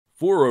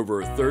For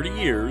over 30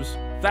 years,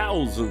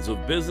 thousands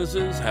of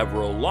businesses have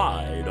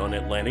relied on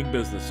Atlantic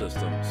Business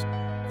Systems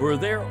for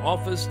their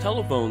office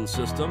telephone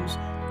systems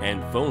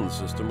and phone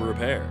system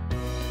repair.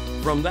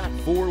 From that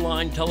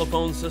 4-line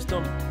telephone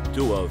system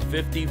to a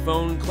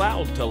 50-phone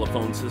cloud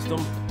telephone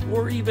system,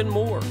 or even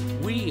more,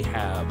 we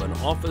have an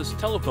office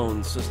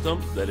telephone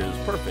system that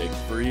is perfect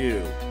for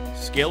you.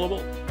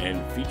 Scalable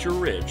and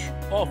feature-rich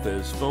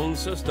office phone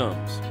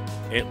systems.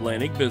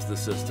 Atlantic Business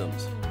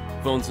Systems.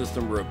 Phone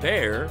system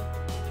repair,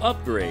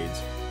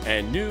 upgrades,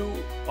 and new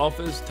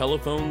office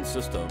telephone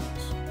systems.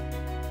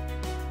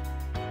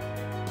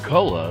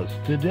 Call us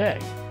today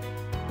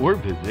or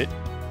visit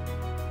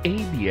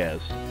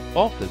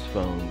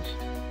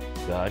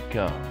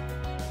ABSOfficephones.com.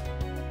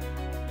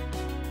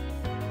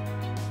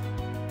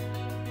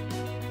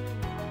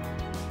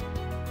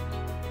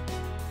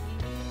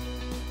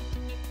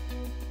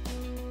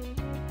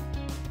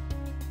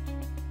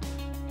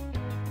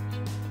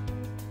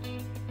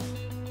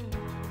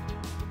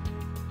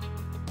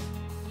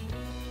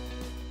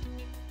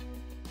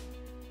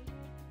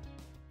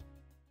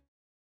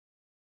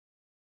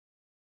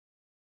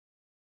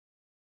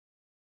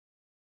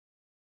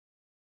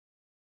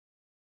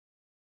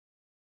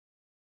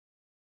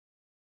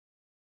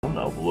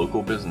 Of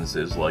local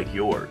businesses like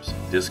yours,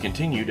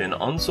 discontinued and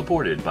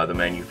unsupported by the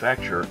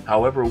manufacturer.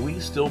 However, we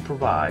still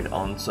provide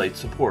on-site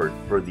support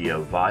for the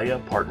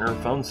Avaya partner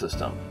phone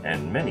system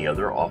and many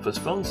other office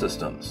phone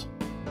systems.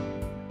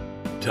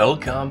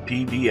 Telecom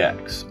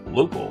PBX,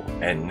 local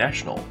and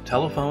national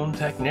telephone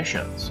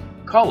technicians.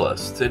 Call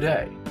us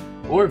today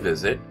or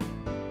visit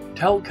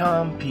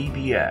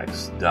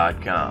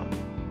telecompbx.com.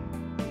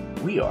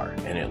 We are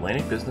an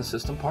Atlantic Business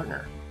System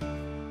partner.